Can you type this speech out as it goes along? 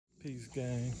Peace,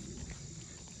 gang.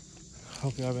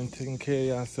 Hope y'all been taking care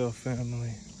of yourself,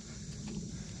 family.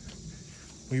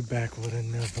 We back with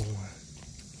another one.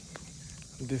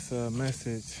 This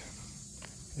message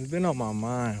has been on my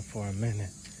mind for a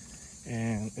minute,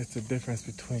 and it's the difference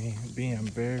between being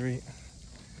buried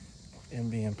and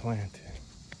being planted.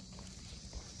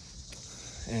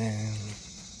 And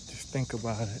just think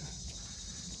about it.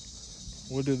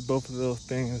 What do both of those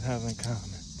things have in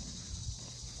common?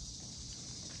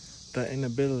 The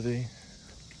inability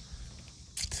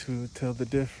to tell the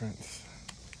difference.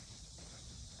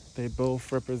 They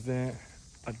both represent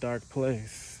a dark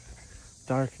place,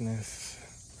 darkness,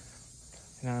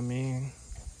 you know what I mean?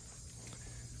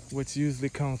 Which usually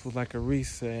comes with like a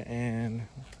reset, and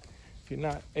if you're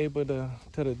not able to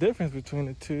tell the difference between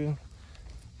the two,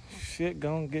 shit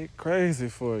gonna get crazy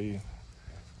for you.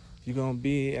 You're gonna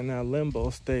be in that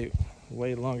limbo state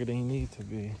way longer than you need to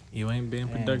be. You ain't being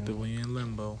productive when you're in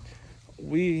limbo.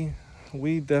 We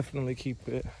definitely keep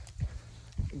it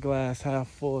glass half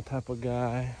full type of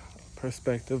guy,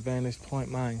 perspective, vantage point,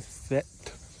 mindset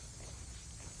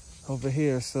over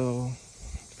here. So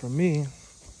for me,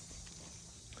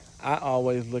 I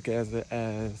always look at it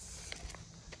as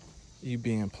you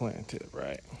being planted,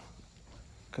 right?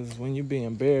 Because when you're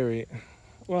being buried,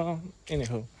 well,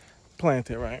 anywho,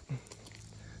 planted, right?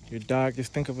 You're dark,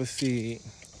 just think of a seed.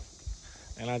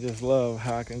 And I just love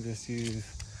how I can just use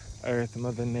Earth,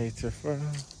 Mother Nature for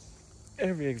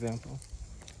every example.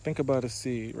 Think about a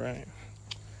seed, right?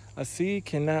 A seed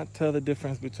cannot tell the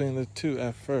difference between the two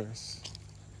at first.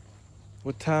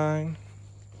 With time,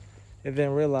 it then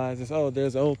realizes, oh,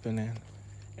 there's an opening.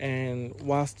 And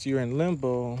whilst you're in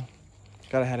limbo,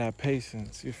 gotta have that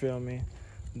patience, you feel me?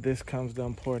 This comes the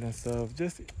importance of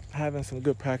just having some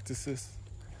good practices.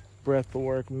 Breath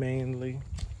work mainly.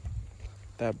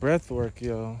 That breath work,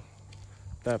 yo.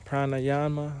 That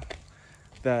pranayama,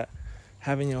 that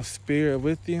having your spirit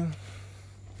with you.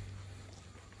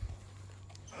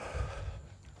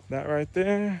 That right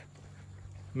there,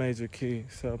 major key.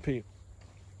 So, Pete,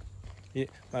 yeah,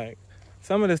 like,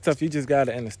 some of this stuff you just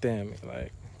gotta understand me.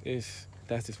 Like,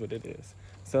 that's just what it is.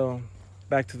 So,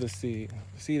 back to the seed.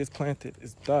 The seed is planted,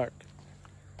 it's dark.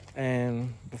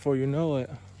 And before you know it,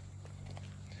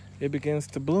 it begins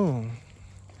to bloom,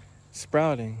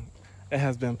 sprouting. It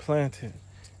has been planted.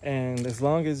 And as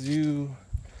long as you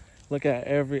look at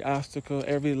every obstacle,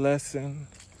 every lesson,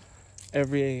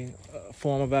 every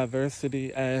form of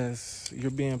adversity as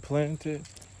you're being planted,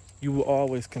 you will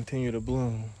always continue to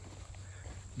bloom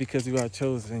because you are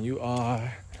chosen. You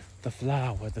are the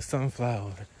flower, the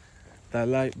sunflower, that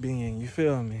light being, you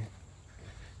feel me?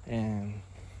 And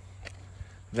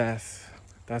that's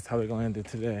how we're gonna end it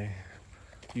today.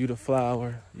 You the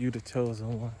flower, you the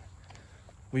chosen one.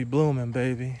 We blooming,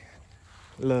 baby.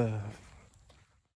 Love.